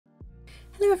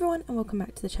Hello everyone and welcome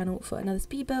back to the channel for another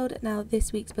speed build. Now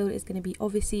this week's build is going to be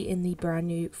obviously in the brand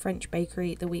new French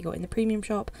bakery that we got in the premium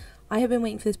shop. I have been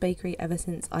waiting for this bakery ever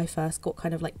since I first got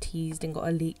kind of like teased and got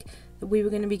a leak that we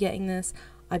were going to be getting this.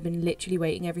 I've been literally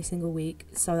waiting every single week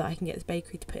so that I can get this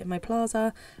bakery to put in my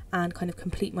plaza and kind of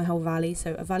complete my whole valley.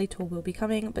 So a valley tour will be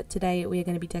coming, but today we are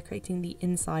going to be decorating the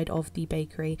inside of the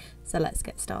bakery, so let's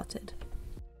get started.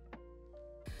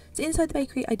 So inside the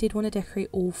bakery I did want to decorate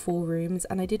all 4 rooms,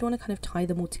 and I did want to kind of tie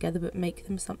them all together but make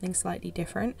them something slightly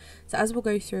different. So as we'll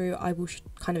go through I will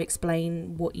kind of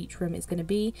explain what each room is going to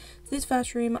be. So this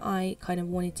first room I kind of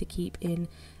wanted to keep in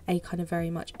a kind of very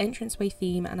much entranceway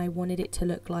theme, and I wanted it to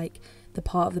look like the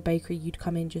part of the bakery you'd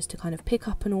come in just to kind of pick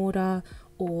up an order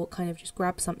or kind of just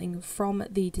grab something from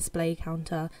the display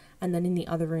counter. And then in the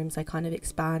other rooms I kind of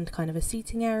expand kind of a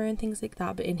seating area and things like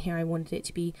that, but in here I wanted it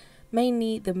to be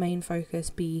mainly the main focus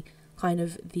be kind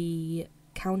of the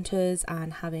counters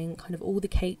and having kind of all the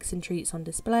cakes and treats on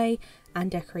display and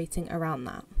decorating around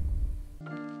that.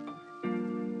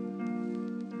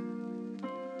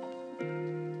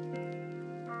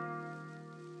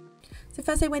 So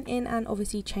first I went in and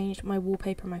obviously changed my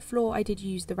wallpaper on my floor. I did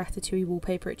use the Ratatouille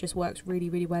wallpaper, it just works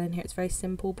really well in here. It's very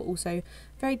simple but also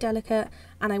very delicate,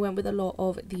 and I went with a lot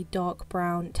of the dark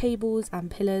brown tables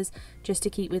and pillars just to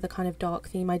keep with a kind of dark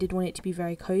theme. I did want it to be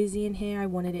very cozy in here. I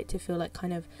wanted it to feel like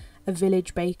kind of a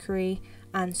village bakery,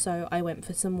 and so I went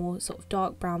for some more sort of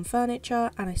dark brown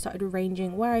furniture, and I started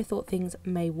arranging where I thought things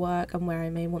may work and where I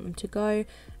may want them to go,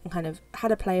 and kind of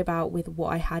had a play about with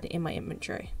what I had in my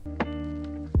inventory.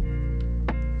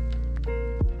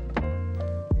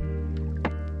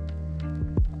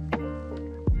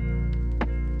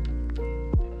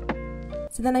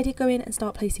 So then I did go in and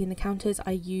start placing the counters.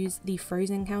 I used the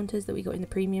frozen counters that we got in the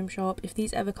premium shop. If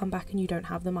these ever come back and you don't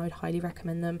have them, I would highly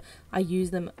recommend them. I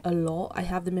use them a lot. I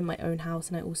have them in my own house,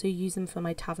 and I also use them for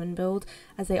my tavern build,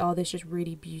 as they are this just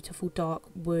really beautiful dark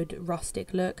wood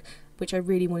rustic look, which I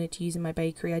really wanted to use in my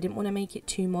bakery. I didn't want to make it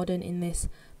too modern in this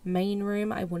main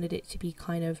room. I wanted it to be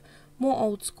kind of more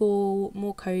old school,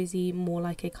 more cozy, more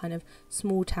like a kind of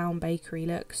small town bakery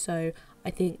look. So I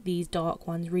think these dark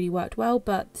ones really worked well,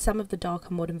 but some of the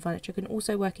darker modern furniture can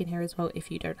also work in here as well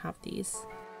if you don't have these.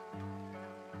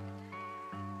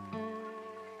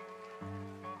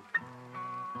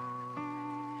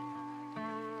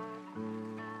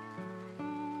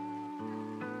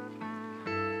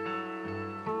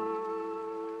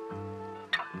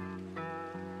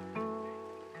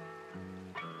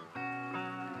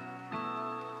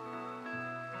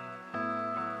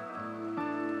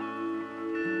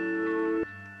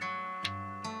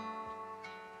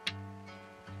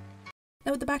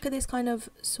 Now at the back of this kind of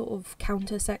sort of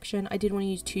counter section, I did want to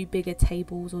use 2 bigger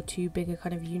tables or 2 bigger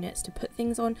kind of units to put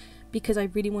things on, because I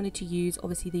really wanted to use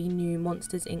obviously the new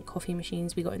Monsters Inc. coffee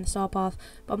machines we got in the Star Path,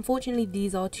 but unfortunately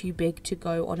these are too big to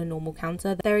go on a normal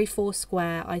counter. They're a 4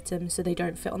 square items, so they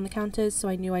don't fit on the counters, so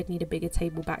I knew I'd need a bigger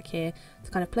table back here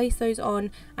to kind of place those on,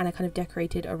 and I kind of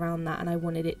decorated around that, and I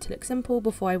wanted it to look simple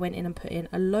before I went in and put in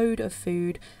a load of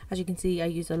food. As you can see I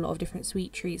used a lot of different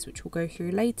sweet treats which we'll go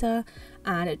through later,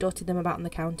 and it dotted them about on the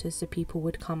counters so people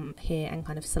would come here and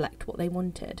kind of select what they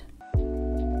wanted.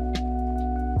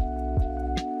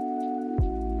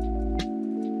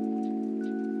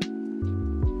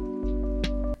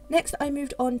 Next I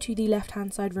moved on to the left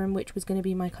hand side room, which was going to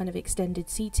be my kind of extended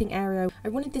seating area. I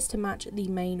wanted this to match the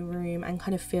main room and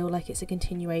kind of feel like it's a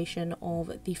continuation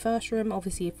of the first room.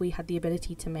 Obviously if we had the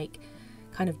ability to make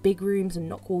kind of big rooms and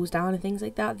knock walls down and things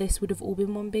like that, this would have all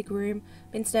been one big room,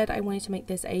 but instead I wanted to make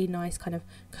this a nice kind of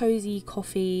cozy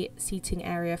coffee seating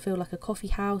area, feel like a coffee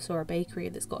house or a bakery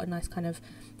that's got a nice kind of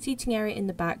seating area in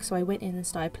the back. So I went in and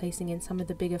started placing in some of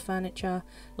the bigger furniture,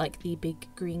 like the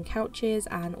big green couches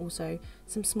and also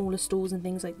some smaller stools and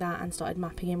things like that, and started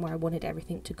mapping in where I wanted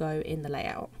everything to go in the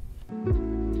layout.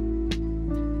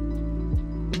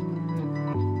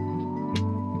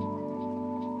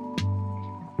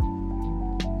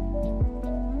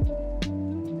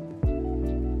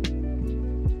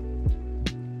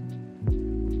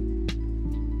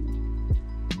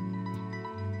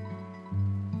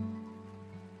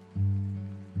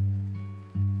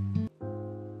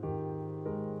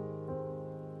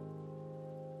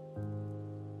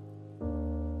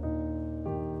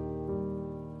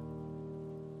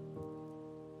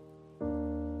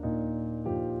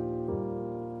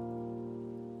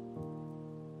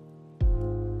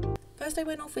 First I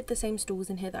went off with the same stools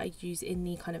in here that I use in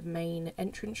the kind of main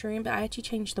entrance room, but I actually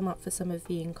changed them up for some of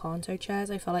the Encanto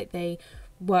chairs. I felt like they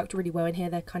worked really well in here.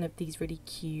 They're kind of these really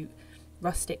cute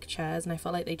rustic chairs, and I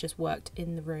felt like they just worked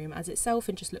in the room as itself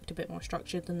and just looked a bit more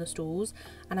structured than the stalls.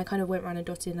 And I kind of went around and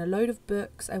dotted in a load of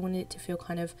books. I wanted it to feel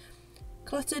kind of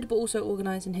cluttered but also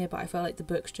organised in here, but I felt like the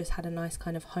books just had a nice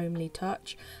kind of homely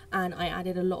touch. And I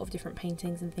added a lot of different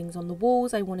paintings and things on the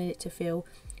walls. I wanted it to feel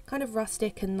kind of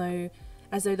rustic, and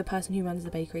as though the person who runs the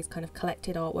bakery has kind of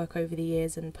collected artwork over the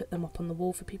years and put them up on the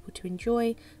wall for people to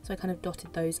enjoy. So I kind of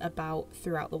dotted those about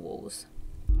throughout the walls.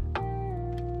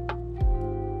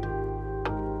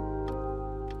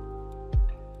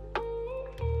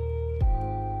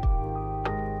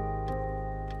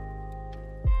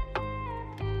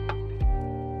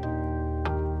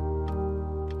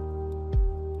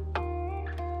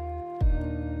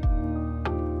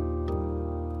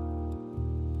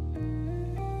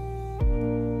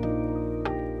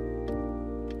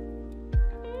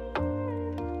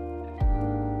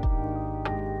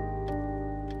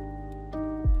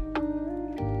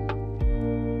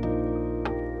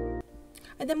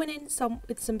 I then went in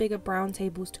with some bigger brown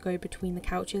tables to go between the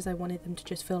couches. I wanted them to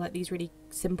just feel like these really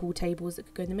simple tables that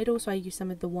could go in the middle, so I used some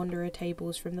of the Wanderer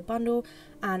tables from the bundle,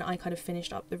 and I kind of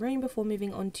finished up the room before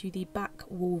moving on to the back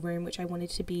wall room, which I wanted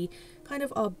to be kind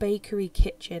of our bakery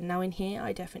kitchen. Now in here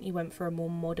I definitely went for a more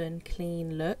modern,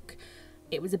 clean look.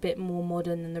 It was a bit more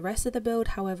modern than the rest of the build,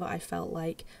 however I felt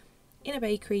like in a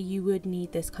bakery you would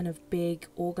need this kind of big,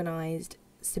 organised,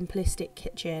 simplistic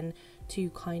kitchen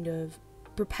to kind of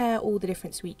prepare all the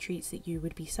different sweet treats that you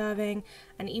would be serving.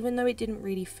 And even though it didn't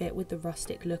really fit with the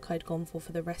rustic look I'd gone for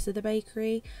the rest of the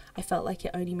bakery, I felt like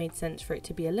it only made sense for it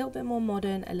to be a little bit more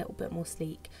modern, a little bit more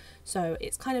sleek. So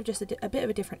it's kind of just a bit of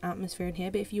a different atmosphere in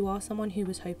here. But if you are someone who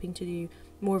was hoping to do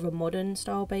more of a modern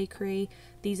style bakery,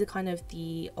 these are kind of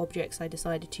the objects I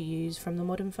decided to use from the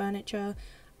modern furniture.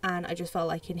 And I just felt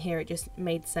like in here it just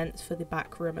made sense for the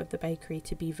back room of the bakery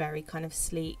to be very kind of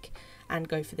sleek and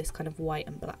go for this kind of white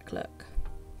and black look.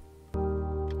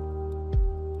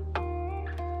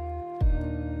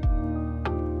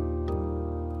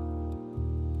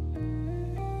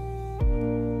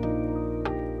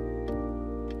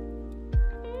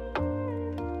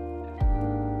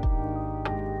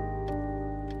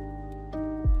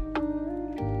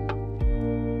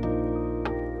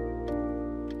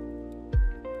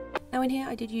 Now in here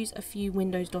I did use a few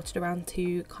windows dotted around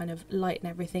to kind of lighten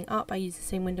everything up. I used the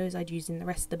same windows I'd used in the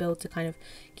rest of the build to kind of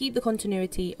keep the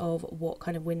continuity of what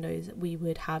kind of windows we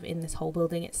would have in this whole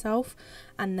building itself.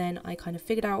 And then I kind of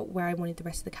figured out where I wanted the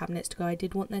rest of the cabinets to go. I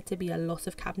did want there to be a lot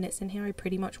of cabinets in here. I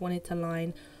pretty much wanted to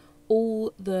line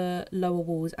all the lower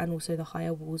walls and also the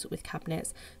higher walls with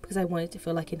cabinets, because I wanted to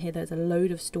feel like in here there's a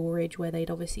load of storage where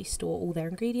they'd obviously store all their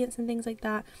ingredients and things like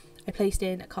that. I placed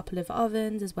in a couple of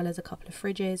ovens as well as a couple of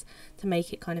fridges to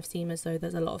make it kind of seem as though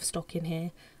there's a lot of stock in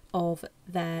here of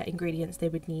their ingredients they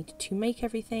would need to make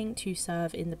everything to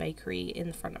serve in the bakery in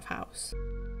the front of house.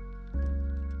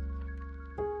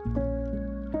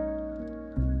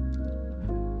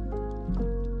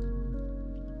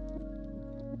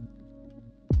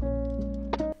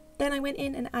 Then I went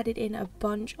in and added in a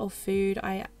bunch of food.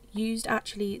 I used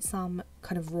actually some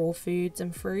kind of raw foods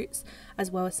and fruits, as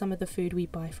well as some of the food we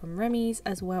buy from Remy's,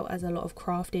 as well as a lot of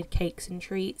crafted cakes and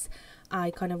treats.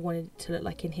 I kind of wanted it to look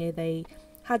like in here they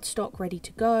had stock ready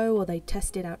to go, or they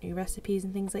tested out new recipes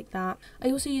and things like that.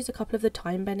 I also used a couple of the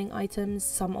time bending items,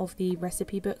 some of the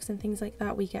recipe books and things like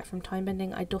that we get from time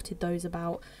bending. I dotted those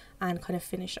about and kind of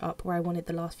finished up where I wanted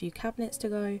the last few cabinets to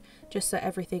go, just so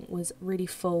everything was really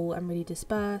full and really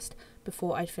dispersed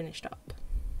before I'd finished up.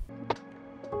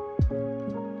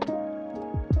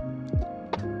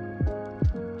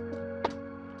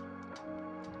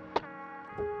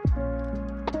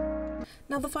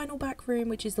 Now the final back room,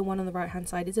 which is the one on the right hand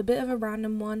side, is a bit of a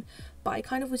random one, but I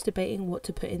kind of was debating what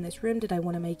to put in this room. Did I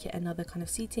want to make it another kind of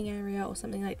seating area or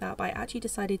something like that? But I actually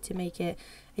decided to make it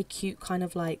a cute kind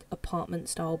of like apartment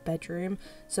style bedroom,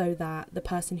 so that the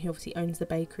person who obviously owns the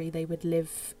bakery, they would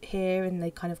live here, and they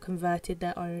kind of converted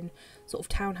their own sort of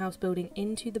townhouse building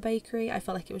into the bakery. I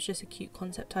felt like it was just a cute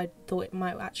concept. I thought it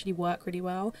might actually work really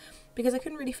well because I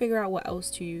couldn't really figure out what else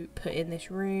to put in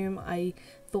this room. I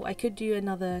thought I could do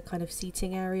another kind of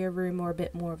seating area room, or a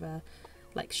bit more of a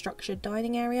like structured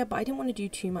dining area, but I didn't want to do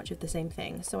too much of the same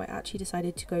thing, so I actually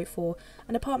decided to go for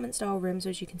an apartment style room. So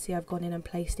as you can see, I've gone in and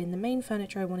placed in the main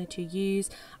furniture I wanted to use.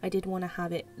 I did want to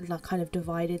have it like kind of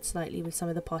divided slightly with some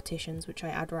of the partitions, which I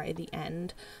add right at the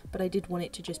end, but I did want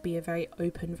it to just be a very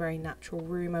open, very natural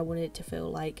room. I wanted it to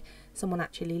feel like someone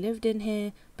actually lived in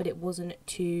here, but it wasn't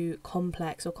too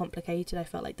complex or complicated. I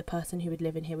felt like the person who would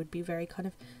live in here would be very kind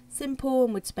of simple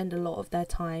and would spend a lot of their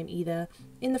time either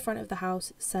in the front of the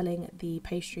house selling the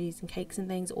pastries and cakes and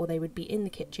things, or they would be in the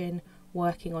kitchen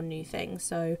working on new things.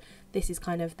 So this is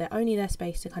kind of their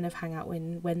space to kind of hang out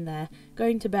when they're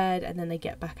going to bed, and then they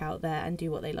get back out there and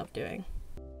do what they love doing.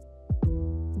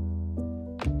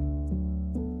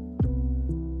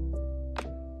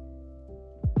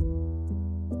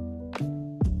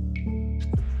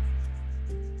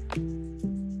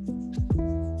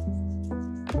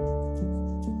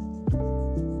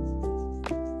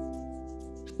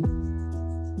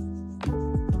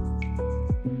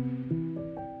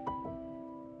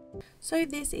 So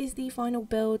this is the final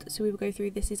build. So we will go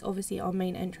through, this is obviously our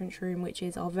main entrance room, which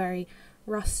is our very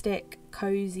rustic,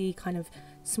 cozy kind of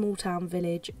small town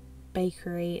village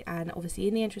bakery. And obviously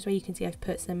in the entranceway you can see I've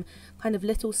put some kind of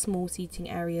little small seating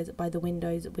areas by the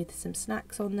windows with some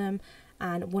snacks on them,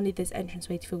 and wanted this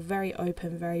entranceway to feel very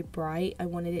open, very bright. I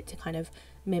wanted it to kind of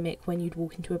mimic when you'd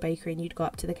walk into a bakery and you'd go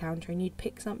up to the counter and you'd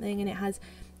pick something, and it has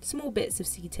small bits of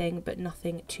seating but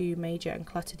nothing too major and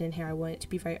cluttered in here. I want it to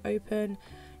be very open.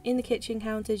 In the kitchen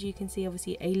counters you can see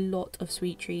obviously a lot of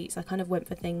sweet treats. I kind of went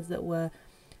for things that were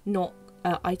not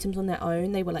items on their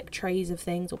own. They were like trays of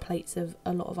things or plates of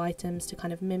a lot of items to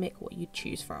kind of mimic what you'd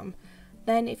choose from.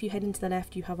 Then if you head into the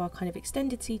left you have our kind of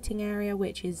extended seating area,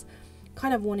 which is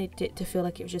kind of wanted it to feel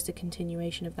like it was just a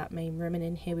continuation of that main room. And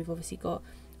in here we've obviously got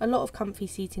a lot of comfy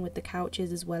seating with the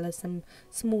couches, as well as some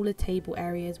smaller table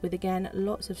areas with again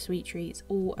lots of sweet treats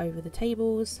all over the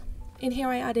tables. In here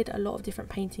I added a lot of different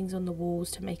paintings on the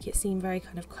walls to make it seem very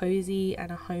kind of cozy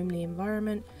and a homely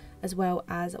environment, as well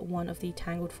as one of the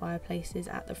tangled fireplaces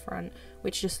at the front,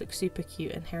 which just looks super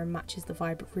cute in here and matches the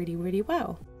vibe really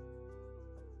well.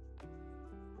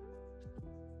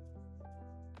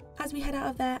 As we head out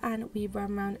of there and we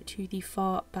run around to the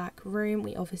far back room,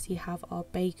 we obviously have our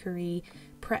bakery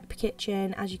prep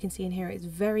kitchen. As you can see in here, it's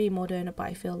very modern, but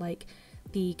I feel like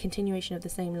the continuation of the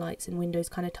same lights and windows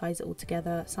kind of ties it all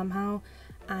together somehow.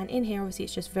 And in here obviously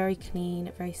it's just very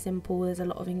clean, very simple. There's a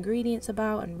lot of ingredients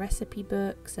about and recipe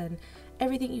books and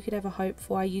everything you could ever hope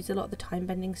for. I used a lot of the time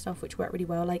bending stuff, which worked really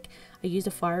well. Like I used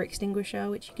a fire extinguisher,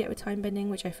 which you get with time bending,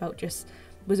 which I felt just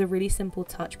was a really simple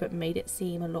touch but made it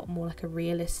seem a lot more like a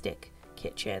realistic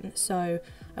kitchen. So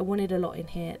I wanted a lot in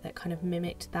here that kind of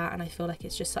mimicked that, and I feel like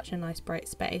it's just such a nice bright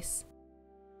space.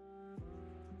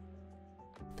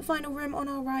 The final room on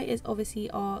our right is obviously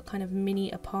our kind of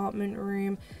mini apartment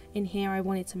room. In here I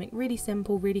wanted something really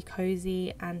simple, really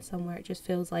cozy, and somewhere it just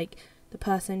feels like the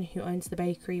person who owns the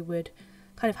bakery would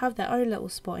kind of have their own little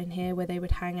spot in here where they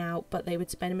would hang out, but they would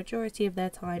spend a majority of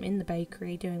their time in the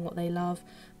bakery doing what they love.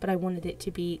 But I wanted it to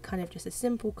be kind of just a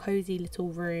simple cozy little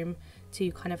room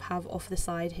to kind of have off the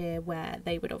side here where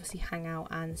they would obviously hang out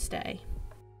and stay.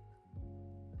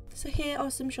 So here are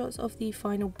some shots of the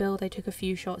final build. I took a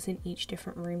few shots in each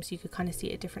different room so you could kind of see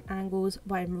it at different angles,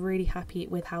 but I'm really happy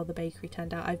with how the bakery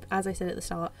turned out. As I said at the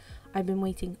start, I've been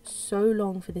waiting so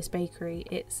long for this bakery.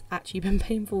 It's actually been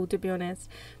painful, to be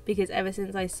honest, because ever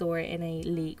since I saw it in a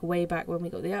leak way back when we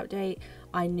got the update,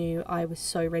 I knew I was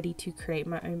so ready to create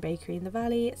my own bakery in the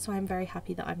valley. So I'm very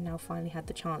happy that I've now finally had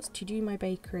the chance to do my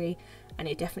bakery, and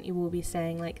it definitely will be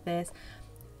staying like this.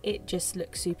 It just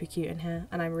looks super cute in here,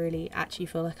 and I really actually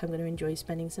feel like I'm going to enjoy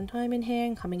spending some time in here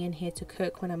and coming in here to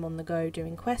cook when I'm on the go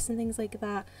doing quests and things like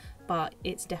that. But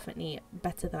it's definitely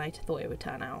better than I thought it would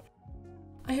turn out.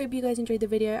 I hope you guys enjoyed the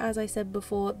video. As I said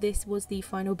before, this was the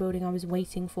final building I was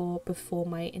waiting for before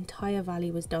my entire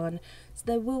valley was done. So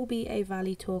there will be a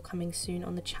valley tour coming soon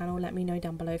on the channel. Let me know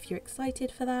down below if you're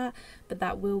excited for that. But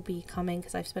that will be coming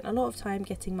because I've spent a lot of time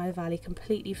getting my valley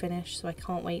completely finished. So I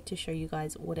can't wait to show you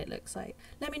guys what it looks like.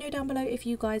 Let me know down below if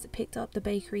you guys picked up the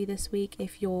bakery this week,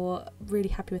 if you're really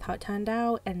happy with how it turned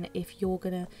out, and if you're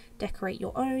going to decorate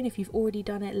your own. If you've already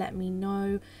done it, let me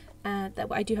know. That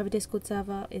I do have a Discord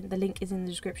server, the link is in the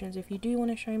description, so if you do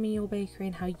want to show me your bakery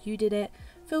and how you did it,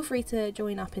 feel free to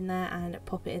join up in there and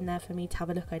pop it in there for me to have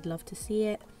a look. I'd love to see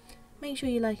it. Make sure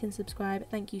you like and subscribe.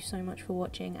 Thank you so much for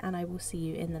watching, and I will see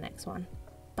you in the next one.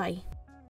 Bye.